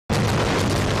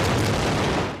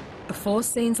Before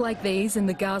scenes like these in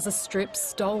the Gaza Strip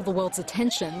stole the world's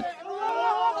attention,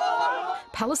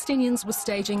 Palestinians were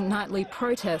staging nightly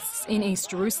protests in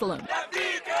East Jerusalem,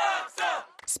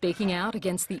 speaking out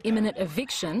against the imminent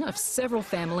eviction of several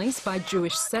families by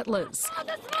Jewish settlers.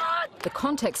 The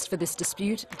context for this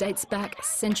dispute dates back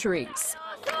centuries.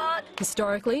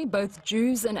 Historically, both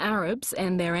Jews and Arabs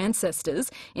and their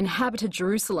ancestors inhabited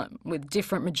Jerusalem with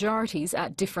different majorities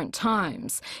at different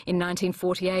times. In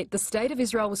 1948, the State of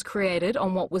Israel was created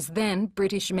on what was then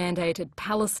British-mandated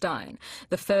Palestine.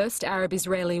 The First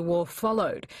Arab-Israeli War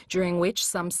followed, during which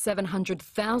some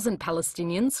 700,000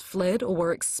 Palestinians fled or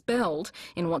were expelled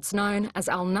in what's known as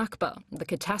Al-Nakba, the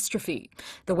catastrophe.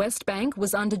 The West Bank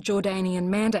was under Jordanian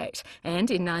mandate, and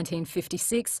in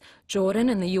 1956, Jordan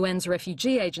and the UN's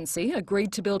Refugee Agency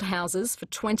agreed to build houses for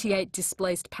 28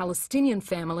 displaced Palestinian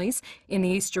families in the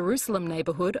East Jerusalem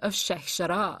neighbourhood of Sheikh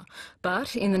Jarrah.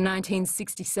 But in the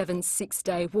 1967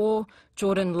 Six-Day War,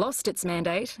 Jordan lost its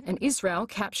mandate and Israel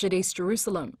captured East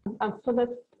Jerusalem. I'm full of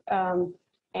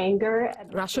anger.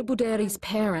 Rasha Bouderi's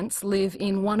parents live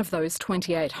in one of those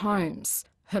 28 homes.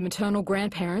 Her maternal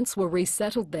grandparents were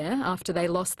resettled there after they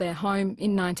lost their home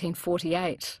in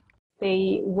 1948.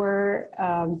 They were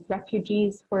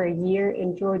refugees for a year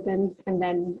in Jordan and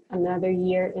then another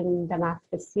year in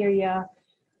Damascus, Syria.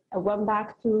 I went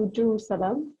back to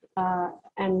Jerusalem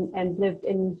and lived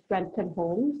in rented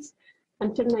homes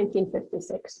until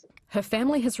 1956. Her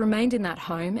family has remained in that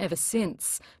home ever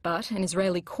since, but an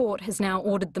Israeli court has now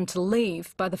ordered them to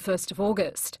leave by the 1st of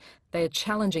August. They are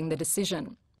challenging the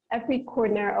decision. Every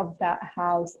corner of that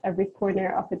house, every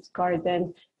corner of its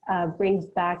garden brings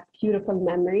back beautiful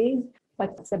memories,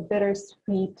 but it's a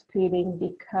bittersweet feeling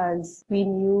because we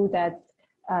knew that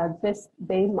this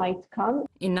day might come.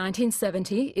 In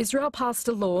 1970, Israel passed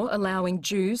a law allowing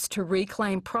Jews to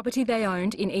reclaim property they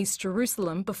owned in East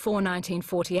Jerusalem before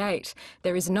 1948.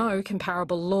 There is no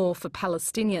comparable law for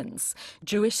Palestinians.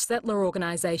 Jewish settler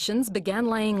organisations began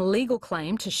laying legal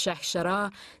claim to Sheikh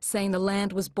Jarrah, saying the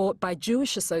land was bought by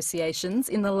Jewish associations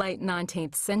in the late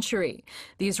 19th century.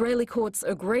 The Israeli courts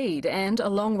agreed, and a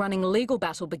long-running legal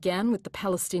battle began with the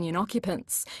Palestinian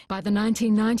occupants. By the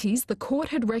 1990s, the court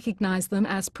had recognised them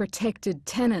as protected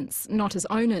tenants, not as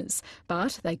owners,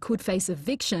 but they could face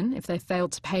eviction if they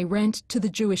failed to pay rent to the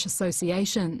Jewish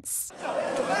associations.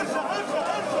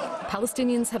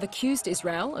 Palestinians have accused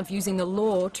Israel of using the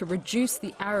law to reduce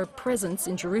the Arab presence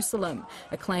in Jerusalem,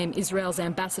 a claim Israel's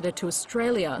ambassador to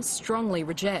Australia strongly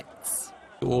rejects.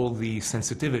 All the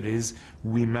sensitivities,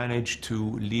 we managed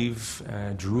to leave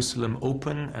Jerusalem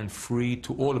open and free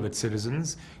to all of its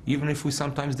citizens, even if we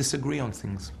sometimes disagree on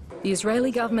things. The Israeli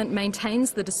government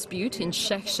maintains the dispute in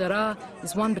Sheikh Jarrah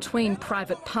is one between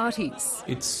private parties.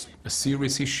 It's a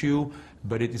serious issue,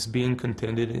 but it is being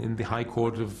contended in the High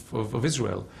Court of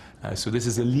Israel. So this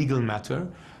is a legal matter.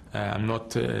 I'm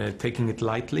not taking it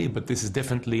lightly, but this is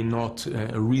definitely not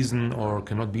a reason or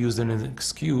cannot be used as an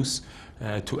excuse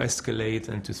to escalate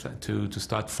and to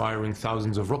start firing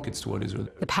thousands of rockets toward Israel.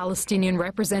 The Palestinian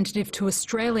representative to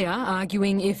Australia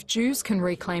arguing if Jews can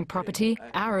reclaim property,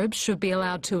 Arabs should be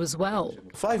allowed to as well.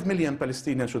 5 million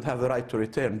Palestinians should have the right to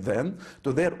return then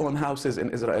to their own houses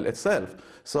in Israel itself.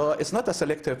 So it's not a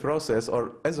selective process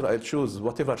or Israel chooses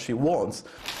whatever she wants.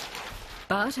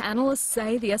 But analysts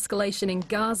say the escalation in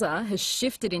Gaza has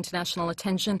shifted international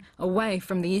attention away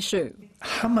from the issue.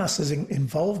 Hamas's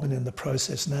involvement in the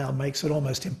process now makes it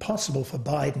almost impossible for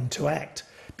Biden to act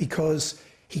because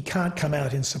he can't come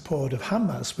out in support of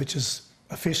Hamas, which is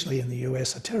officially in the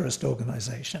US a terrorist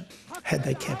organisation. Had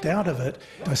they kept out of it,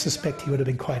 I suspect he would have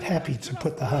been quite happy to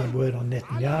put the hard word on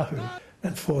Netanyahu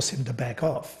and force him to back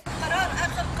off.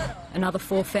 Another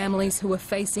 4 families who are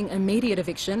facing immediate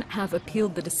eviction have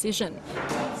appealed the decision.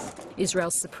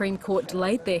 Israel's Supreme Court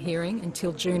delayed their hearing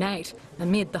until June 8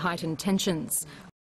 amid the heightened tensions.